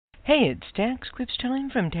Hey, it's Tax Quips time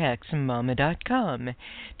from TaxMama.com.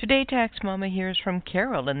 Today, Tax Mama hears from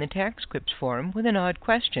Carol in the Tax Quips forum with an odd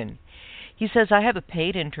question. He says, I have a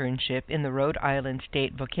paid internship in the Rhode Island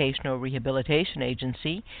State Vocational Rehabilitation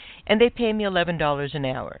Agency, and they pay me $11 an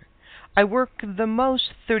hour. I work the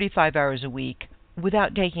most 35 hours a week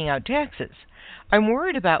without taking out taxes. I'm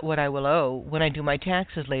worried about what I will owe when I do my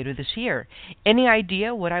taxes later this year. Any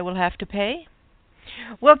idea what I will have to pay?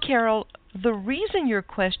 Well, Carol, the reason your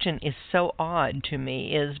question is so odd to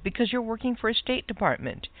me is because you're working for a State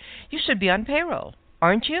Department. You should be on payroll,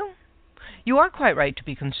 aren't you? You are quite right to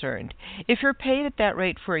be concerned. If you're paid at that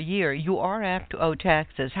rate for a year, you are apt to owe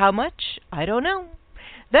taxes. How much? I don't know.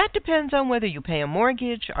 That depends on whether you pay a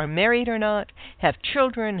mortgage, are married or not, have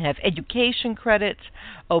children, have education credits,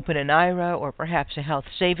 open an IRA or perhaps a health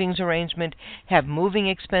savings arrangement, have moving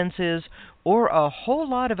expenses, or a whole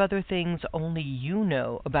lot of other things only you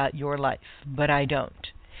know about your life, but I don't.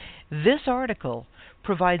 This article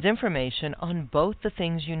provides information on both the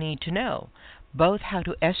things you need to know, both how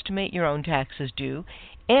to estimate your own taxes due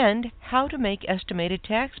and how to make estimated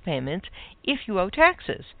tax payments if you owe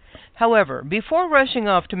taxes. However, before rushing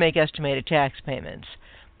off to make estimated tax payments,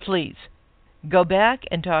 please go back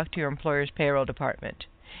and talk to your employer's payroll department.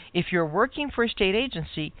 If you're working for a state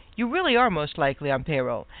agency, you really are most likely on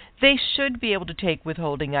payroll. They should be able to take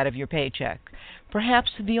withholding out of your paycheck.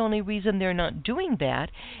 Perhaps the only reason they're not doing that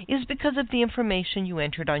is because of the information you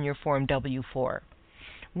entered on your Form W-4.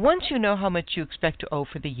 Once you know how much you expect to owe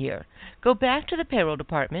for the year, go back to the payroll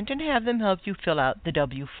department and have them help you fill out the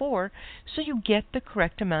W-4 so you get the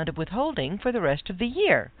correct amount of withholding for the rest of the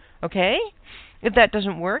year. Okay? If that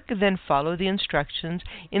doesn't work, then follow the instructions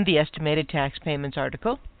in the Estimated Tax Payments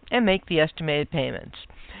article and make the estimated payments.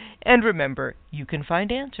 And remember, you can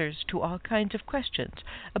find answers to all kinds of questions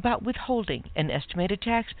about withholding and estimated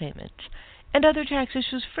tax payments and other tax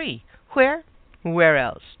issues free. Where? Where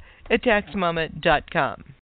else? At TaxMama.com.